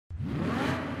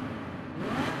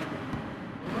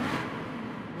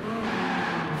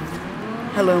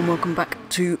Hello and welcome back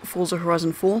to Forza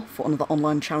Horizon 4 for another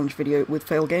online challenge video with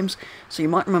Failgames. So you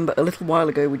might remember a little while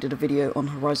ago we did a video on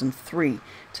Horizon 3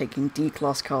 taking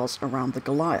D-class cars around the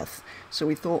Goliath. So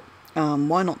we thought,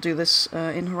 why not do this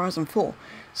in Horizon 4?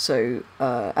 So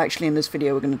actually in this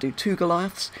video we're going to do two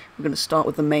Goliaths. We're going to start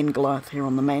with the main Goliath here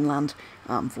on the mainland,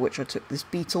 for which I took this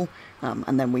Beetle,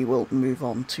 and then we will move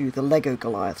on to the Lego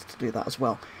Goliath to do that as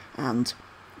well. And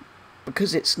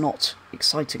because it's not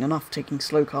exciting enough taking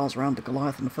slow cars around the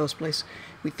Goliath in the first place,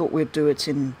 we thought we'd do it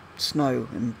in snow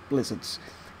and blizzards.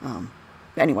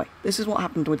 Anyway, this is what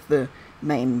happened with the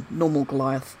main normal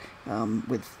Goliath,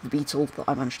 with the Beetle that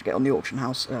I managed to get on the auction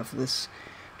house for this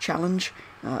challenge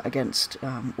against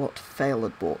what Fail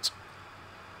had bought.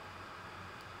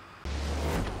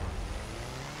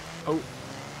 Oh.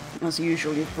 As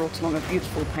usual, you've brought along a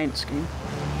beautiful paint scheme.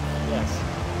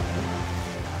 Yes.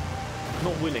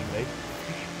 Not willingly.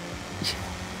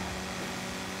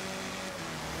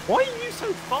 Why are you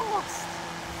so fast?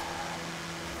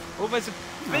 Oh, there's a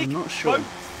big I'm not sure. boat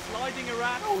sliding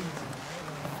around.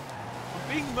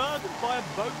 I'm being murdered by a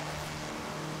boat.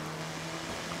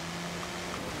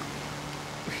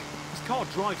 This car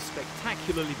drives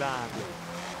spectacularly badly.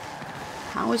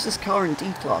 How is this car in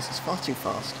D-class? It's far too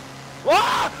fast.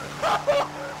 Wow!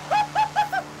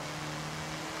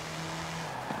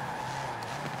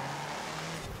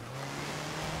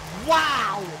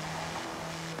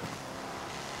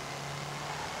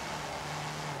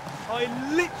 I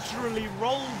literally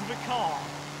rolled the car.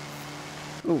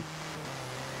 Ooh.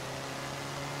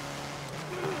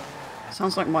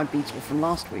 Sounds like my Beetle from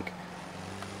last week.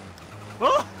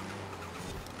 Oh!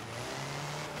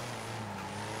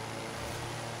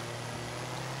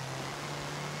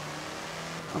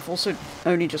 I've also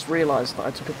only just realised that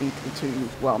I took a Beetle to,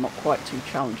 well, not quite 2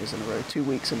 challenges in a row, 2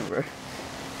 weeks in a row.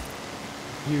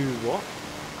 You what?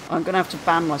 I'm going to have to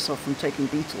ban myself from taking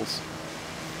Beetles.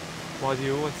 Why do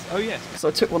you always... Oh yes. Because I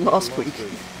took one last week.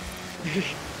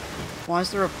 Why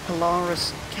is there a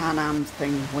Polaris Can-Am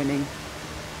thing winning?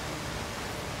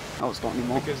 Oh, it's not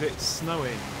anymore. Because it's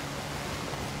snowing.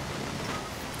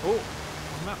 Oh,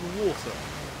 I'm at the water.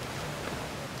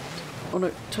 Oh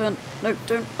no, turn. No,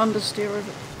 don't understeer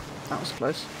over. That was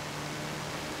close.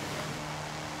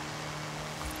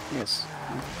 Yes,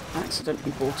 I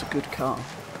accidentally bought a good car.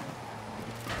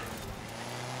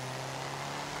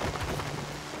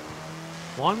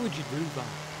 Why would you do that?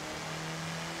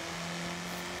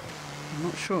 I'm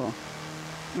not sure.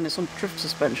 I mean, it's on drift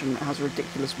suspension and it has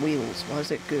ridiculous wheels. Why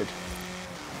is it good?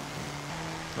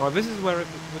 Right, this is where it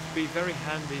would be very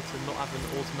handy to not have an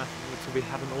automatic,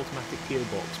 have an automatic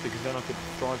gearbox, because then I could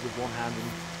drive with one hand and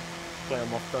play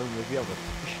on my phone with the other.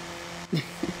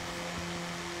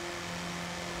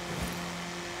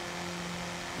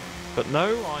 But no,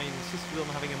 I insisted on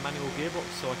having a manual gearbox,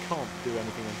 so I can't do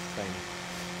anything entertaining.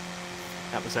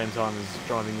 At the same time as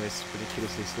driving this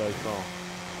ridiculously slow car.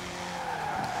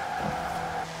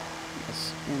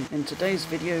 Yes, in today's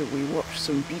video we watched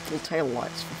some Beetle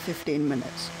taillights for 15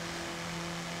 minutes.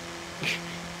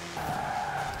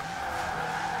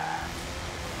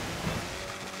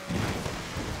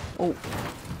 Oh.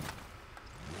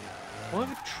 Why are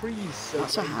the trees so...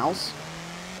 That's a house.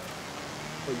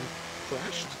 Oh, you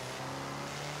crashed?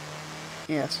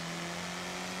 Yes.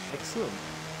 Excellent.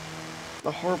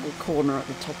 The horrible corner at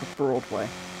the top of Broadway.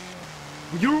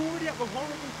 You're already at the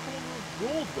horrible corner of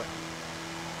Broadway.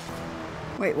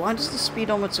 Wait, why does the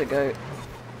speedometer go...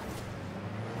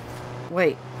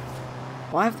 Wait.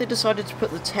 Why have they decided to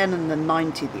put the 10 and the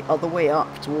 90 the other way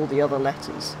up to all the other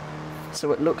letters?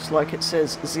 So it looks like it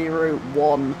says 0,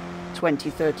 1, 20,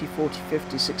 30, 40,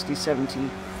 50, 60, 70,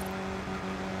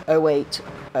 08,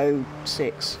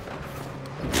 06.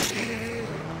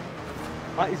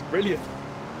 That is brilliant.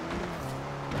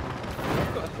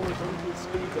 I've got a horizontal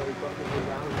speedo button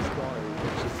around the sky,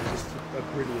 which is just a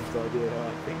brilliant idea,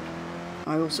 I think.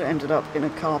 I also ended up in a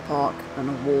car park and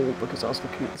a wall because I was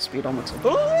looking at the speedometer.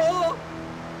 Oh!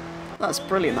 That's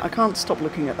brilliant. I can't stop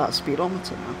looking at that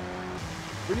speedometer now.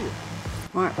 Brilliant.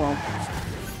 Right, well,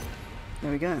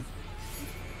 there we go.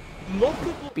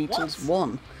 Multiple... Beetles what?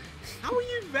 won. How are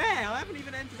you there? I haven't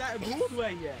even entered out of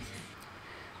Broadway yet.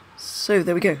 So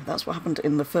there we go, that's what happened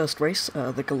in the first race,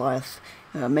 the Goliath,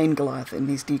 main Goliath in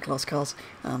these D-class cars.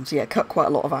 So yeah, cut quite a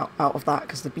lot out of that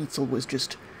because the Beetle was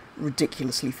just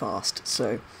ridiculously fast.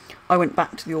 So I went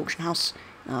back to the auction house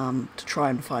to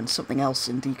try and find something else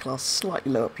in D-class,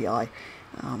 slightly lower PI,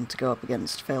 to go up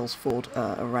against Fail's Ford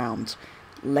around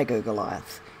Lego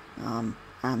Goliath.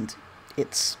 And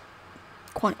it's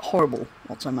quite horrible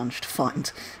what I managed to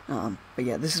find. But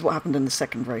yeah, this is what happened in the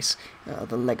second race,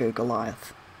 the Lego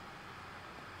Goliath.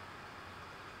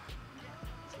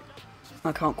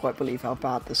 I can't quite believe how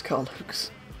bad this car looks.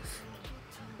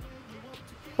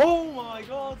 Oh my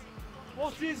god!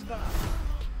 What is that?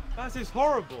 That is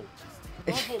horrible.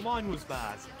 I thought mine was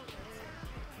bad.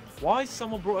 Why has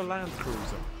someone brought a Land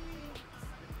Cruiser?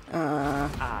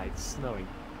 It's snowing.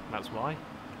 That's why.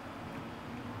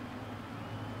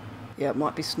 Yeah, it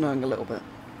might be snowing a little bit.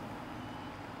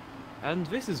 And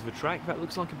this is the track that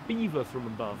looks like a beaver from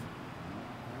above.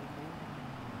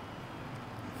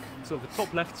 So the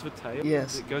top left's the tail,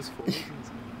 yes. And it goes forward.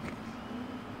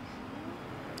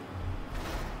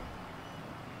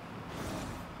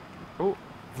 Oh,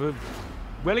 the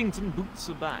Wellington boots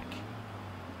are back.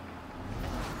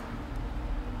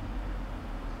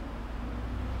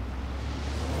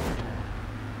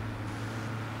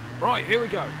 Right, here we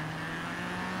go.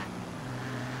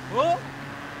 Oh!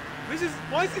 This is...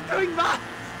 Why is it doing that?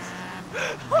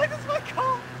 Why does my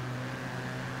car...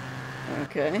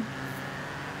 Okay.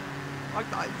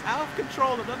 It's out of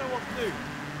control, I don't know what to do.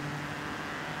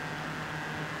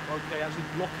 Okay, actually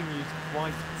blocking you is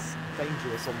quite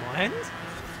dangerous on my end.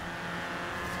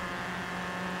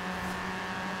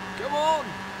 Come on!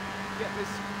 Get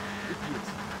this idiot.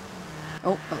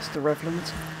 Oh, that's the rev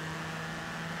limit.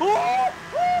 Oh!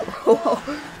 Oh!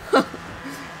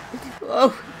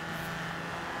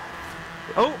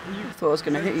 Oh, you I thought I was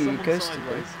going to hit you, you ghosted me.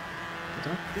 sideways.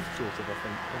 Did I? Did sort of, I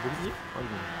think. Oh, didn't you? I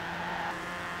didn't.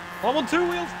 I'm on two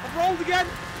wheels! I've rolled again!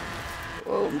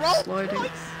 Whoa, I've rolled sliding.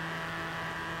 twice!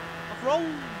 I've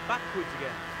rolled backwards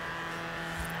again.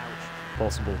 Ouch.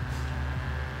 Possible.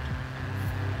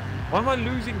 Why am I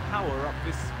losing power up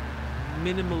this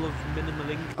minimal of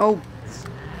minimaling? Oh!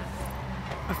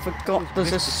 I forgot there's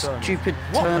a missed the turn. stupid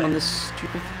What, turn on mate? this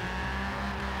stupid...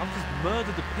 I've just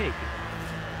murdered a pig.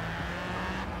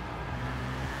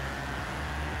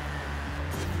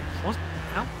 What?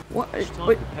 How? What? much time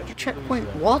Wait, did petrol checkpoint,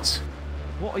 lose there? what?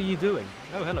 What are you doing?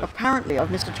 Oh, hello. Apparently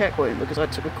I've missed a checkpoint because I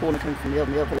took a corner coming from the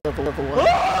other way.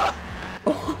 Ah!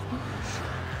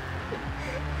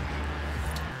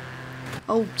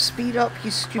 Oh, speed up, you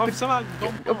I've stupid somehow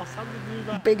gone past. How did you do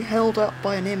that? big held up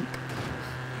by an imp.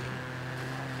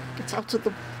 Get out of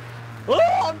the... Oh,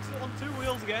 I'm on two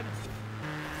wheels again.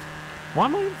 Why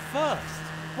am I in first?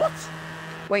 What?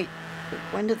 Wait,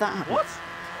 when did that happen? What?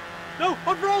 No,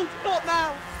 I've rolled. Not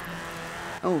now.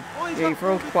 Oh, Why is yeah, that you've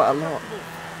rolled really quite a lot. acceptable?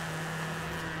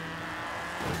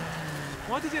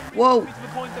 Why did it Whoa. reach me to the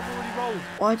point I've already rolled?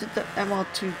 Why did the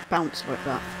MR2 bounce like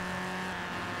that?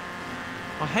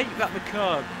 I hate that the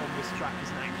curb on this track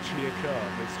isn't actually a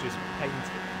curb. It's just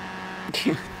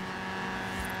painted.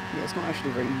 Yeah, it's not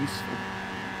actually very useful.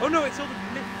 Oh no, it sort of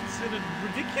lifts in a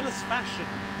ridiculous fashion.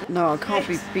 What No, I is can't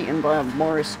be this? beaten by a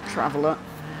Morris Traveller.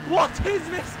 What is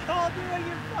this car doing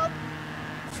in front?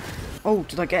 Oh,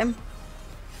 did I get him?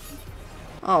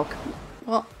 Oh,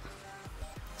 what?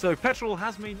 So petrol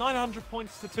has me 900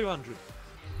 points to 200.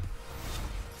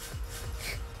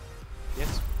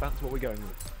 Yes, that's what we're going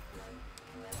with.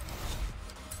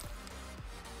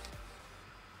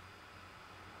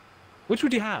 Which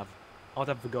would you have? I'd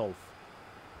have the Golf.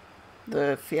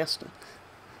 The Fiesta.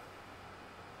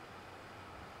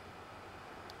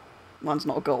 Mine's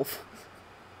not a Golf.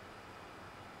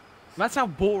 That's how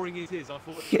boring it is. I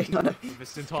thought Yeah, I know.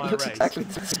 this It entire looks race. exactly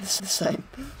the same.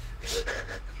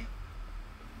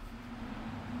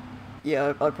 Yeah,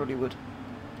 I probably would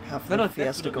have Then the I'd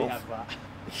Fiesta definitely Golf. have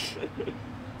that.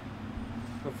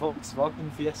 A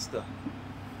Volkswagen Fiesta.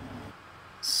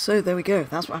 So there we go,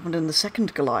 that's what happened in the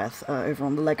second Goliath over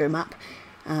on the Lego map,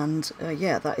 and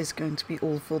yeah, that is going to be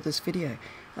all for this video.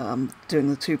 Doing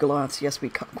the two Goliaths, yes, we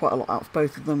cut quite a lot out of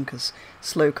both of them because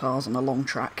slow cars on a long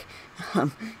track,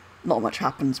 not much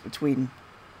happens between,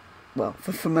 well,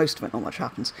 for most of it not much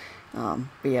happens, but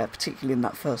yeah, particularly in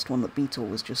that first one, that Beetle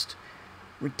was just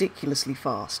ridiculously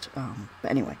fast, but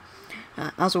anyway.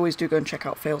 As always, do go and check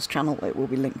out Fail's channel, it will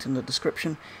be linked in the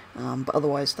description, but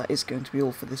otherwise that is going to be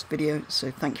all for this video, so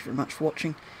thank you very much for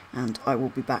watching, and I will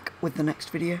be back with the next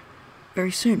video very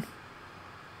soon.